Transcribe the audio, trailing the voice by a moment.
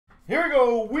Here we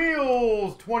go.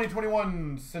 Wheels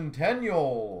 2021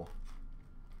 Centennial.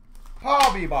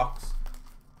 Hobby box.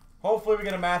 Hopefully we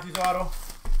get a Matthews auto.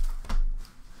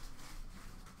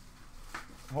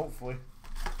 Hopefully.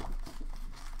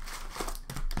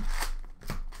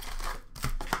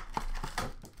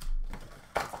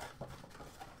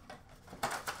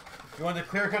 You want the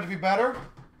clear cut to be better?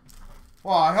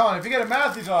 Well, hell, if you get a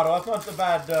Matthews auto, that's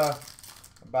not the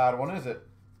bad one, is it?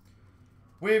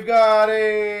 We've got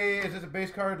is this a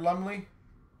base card, Lumley?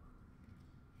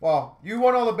 Well, you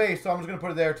won all the base, so I'm just going to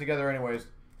put it there together anyways.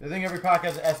 I think every pack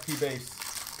has an SP base.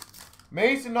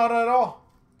 Mason, not at all.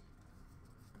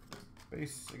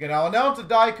 Base. Again, I'll announce the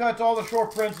die cuts, all the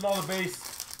short prints, and all the base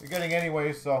you're getting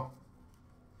anyways, so.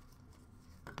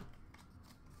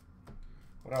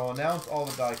 But I'll announce all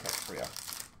the die cuts for you.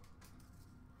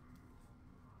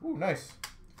 Ooh, nice.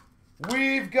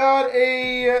 We've got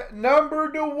a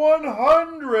number to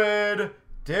 100,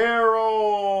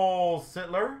 Daryl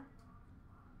Sittler.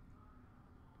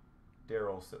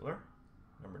 Daryl Sittler,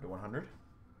 number to 100.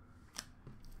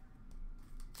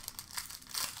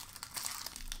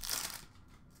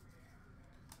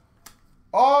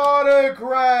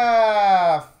 Autograph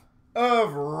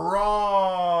of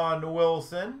Ron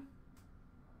Wilson.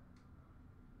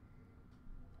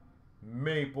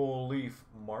 Maple Leaf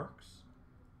Marks.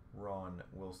 Ron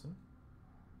Wilson.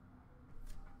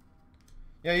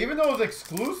 Yeah, even those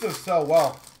exclusives sell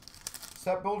well.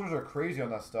 Set builders are crazy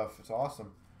on that stuff. It's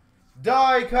awesome.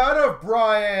 Die cut of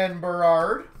Brian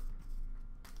Berard.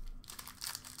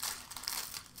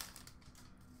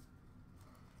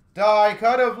 Die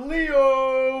cut of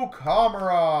Leo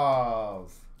Komarov.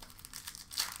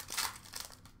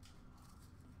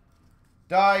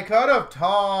 Die cut of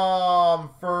Tom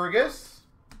Fergus.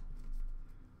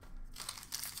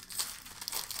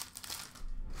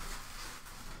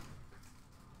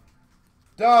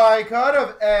 Die cut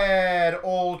of Ed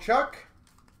Olchuk.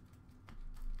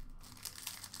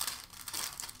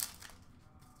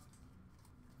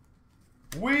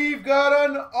 We've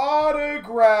got an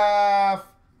autograph,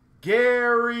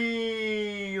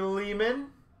 Gary Lehman.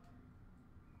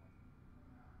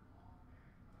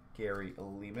 Gary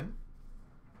Lehman.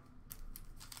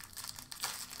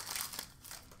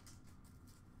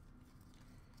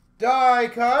 Die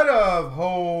cut of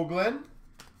Hoagland.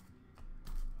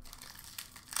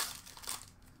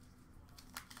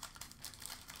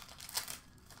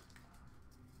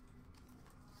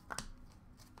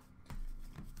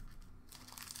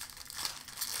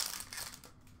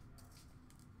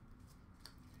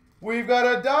 We've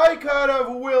got a die cut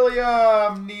of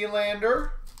William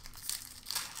Nylander.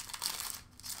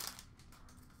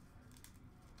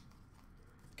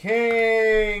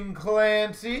 King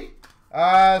Clancy.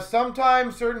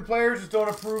 Sometimes certain players just don't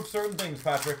approve certain things,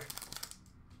 Patrick.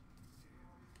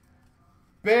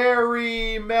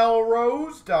 Barry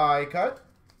Melrose die cut.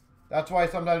 That's why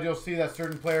sometimes you'll see that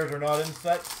certain players are not in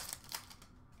sets.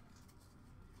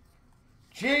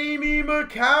 Jamie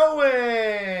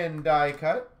McCowan die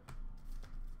cut.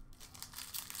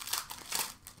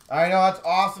 I know, that's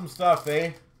awesome stuff,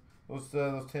 eh? Those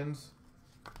tins.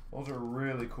 Those are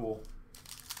really cool.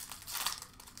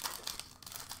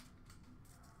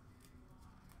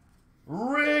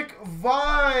 Rick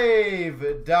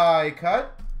Vive die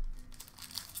cut.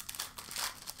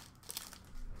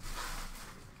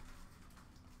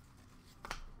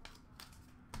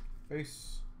 Base.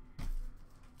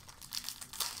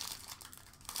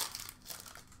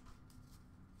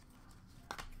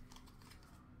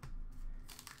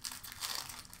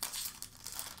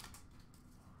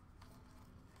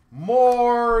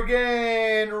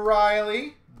 Morgan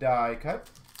Riley die cut.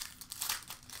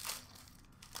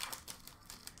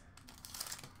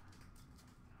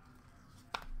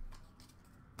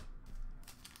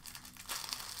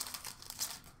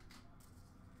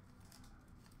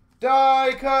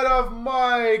 Die cut of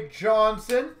Mike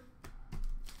Johnson.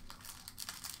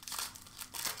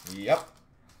 Yep.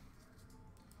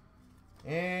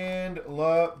 And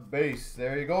La Base.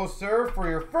 There you go, sir, for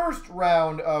your first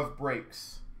round of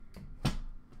breaks.